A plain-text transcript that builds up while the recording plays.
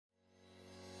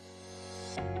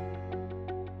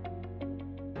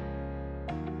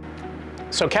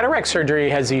So cataract surgery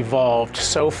has evolved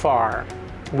so far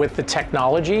with the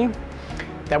technology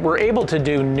that we're able to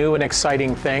do new and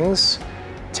exciting things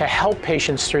to help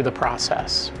patients through the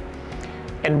process.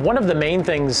 And one of the main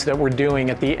things that we're doing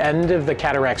at the end of the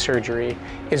cataract surgery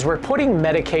is we're putting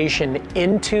medication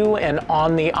into and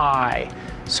on the eye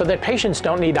so that patients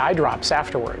don't need eye drops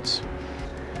afterwards.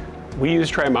 We use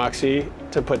Trimoxi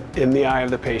to put in the eye of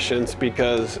the patients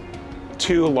because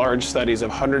 2 large studies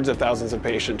of hundreds of thousands of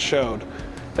patients showed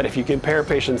that if you compare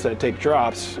patients that take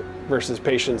drops versus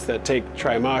patients that take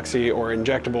Trimoxi or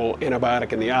injectable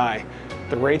antibiotic in the eye,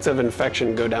 the rates of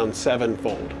infection go down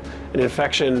 7-fold. An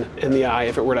infection in the eye,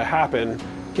 if it were to happen,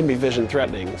 can be vision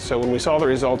threatening. So when we saw the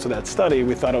results of that study,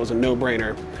 we thought it was a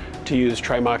no-brainer to use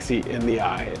Trimoxi in the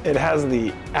eye. It has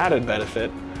the added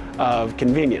benefit of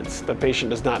convenience. The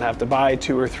patient does not have to buy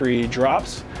 2 or 3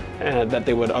 drops that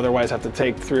they would otherwise have to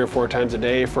take 3 or 4 times a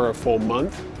day for a full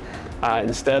month.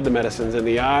 Instead, the medicine's in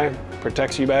the eye,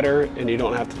 protects you better, and you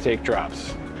don't have to take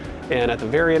drops. And at the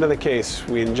very end of the case,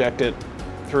 we inject it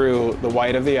through the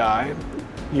white of the eye,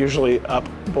 usually up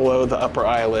below the upper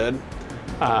eyelid,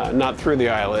 not through the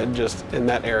eyelid, just in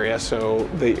that area. So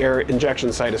the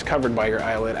injection site is covered by your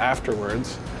eyelid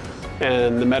afterwards.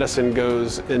 And the medicine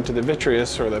goes into the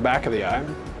vitreous, or the back of the eye,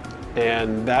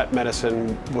 and that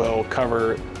medicine will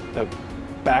cover the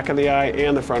back of the eye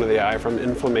and the front of the eye from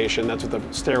inflammation. That's what the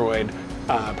steroid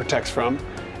protects from,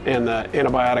 and the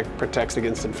antibiotic protects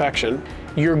against infection.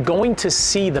 You're going to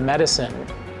see the medicine.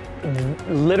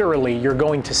 Literally, you're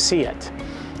going to see it.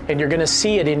 And you're going to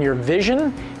see it in your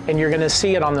vision, and you're going to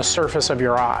see it on the surface of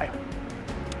your eye.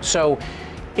 So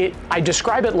I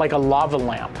describe it like a lava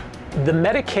lamp. The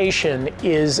medication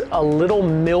is a little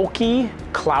milky,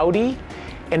 cloudy,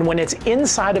 and when it's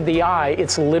inside of the eye,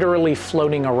 it's literally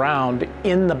floating around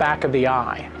in the back of the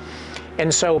eye.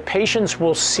 And so patients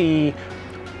will see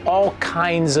all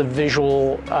kinds of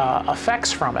visual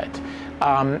effects from it,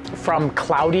 from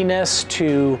cloudiness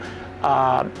to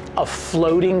a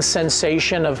floating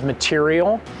sensation of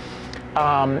material.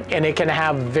 And it can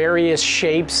have various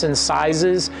shapes and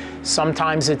sizes.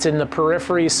 Sometimes it's in the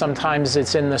periphery, sometimes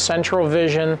it's in the central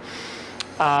vision.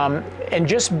 And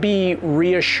just be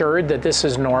reassured that this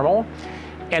is normal,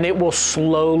 and it will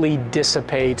slowly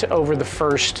dissipate over the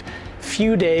first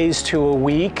few days to a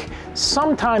week,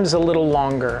 sometimes a little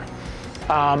longer.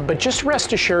 But just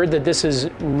rest assured that this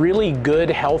is really good,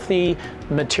 healthy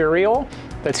material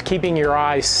that's keeping your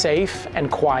eyes safe and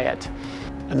quiet.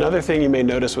 Another thing you may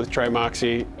notice with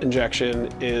Trimoxi injection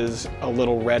is a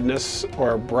little redness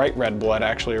or bright red blood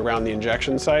actually around the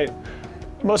injection site.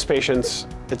 Most patients,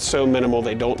 it's so minimal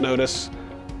they don't notice,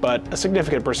 but a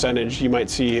significant percentage you might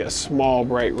see a small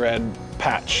bright red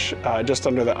patch just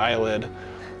under the eyelid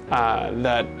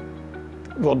that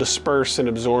will disperse and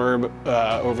absorb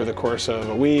over the course of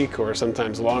a week or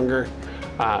sometimes longer.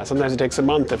 Sometimes it takes a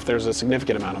month if there's a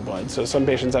significant amount of blood. So some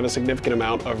patients have a significant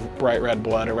amount of bright red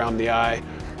blood around the eye.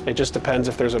 It just depends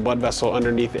if there's a blood vessel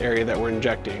underneath the area that we're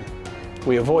injecting.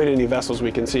 We avoid any vessels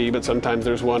we can see, but sometimes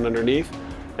there's one underneath.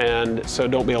 And so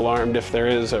don't be alarmed if there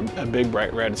is a big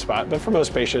bright red spot. But for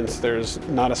most patients, there's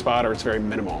not a spot or it's very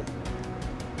minimal.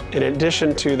 In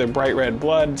addition to the bright red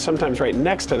blood, sometimes right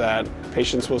next to that,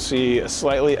 patients will see a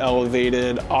slightly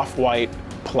elevated off-white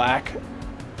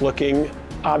plaque-looking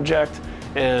object.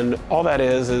 And all that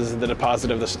is the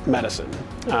deposit of this medicine.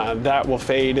 That will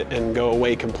fade and go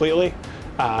away completely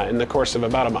in the course of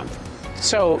about a month.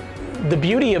 So the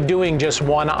beauty of doing just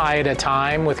one eye at a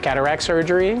time with cataract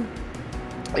surgery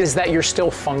is that you're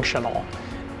still functional,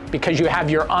 because you have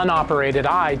your unoperated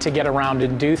eye to get around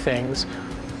and do things,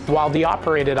 while the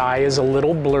operated eye is a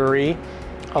little blurry,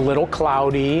 a little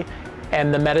cloudy,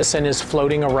 and the medicine is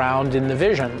floating around in the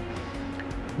vision.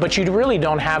 But you really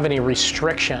don't have any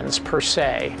restrictions per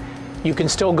se. You can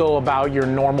still go about your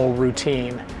normal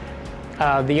routine.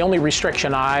 The only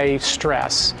restriction I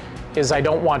stress is I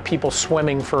don't want people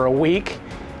swimming for a week,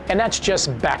 and that's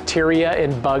just bacteria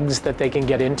and bugs that they can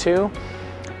get into.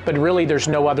 But really there's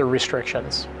no other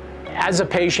restrictions. As a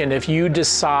patient, if you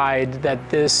decide that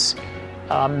this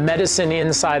medicine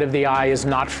inside of the eye is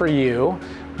not for you,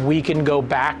 we can go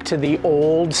back to the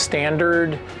old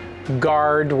standard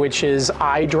guard, which is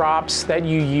eye drops that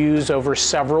you use over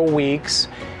several weeks,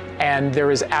 and there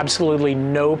is absolutely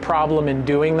no problem in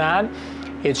doing that.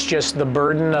 It's just the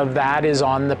burden of that is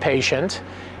on the patient,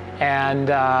 and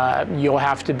you'll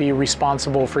have to be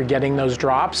responsible for getting those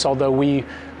drops, although we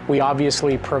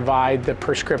obviously provide the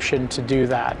prescription to do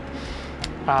that.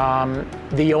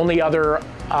 The only other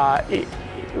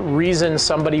reason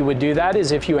somebody would do that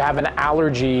is if you have an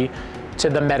allergy to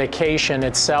the medication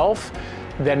itself.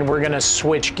 then we're going to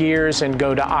switch gears and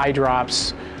go to eye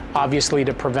drops, obviously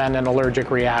to prevent an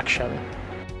allergic reaction.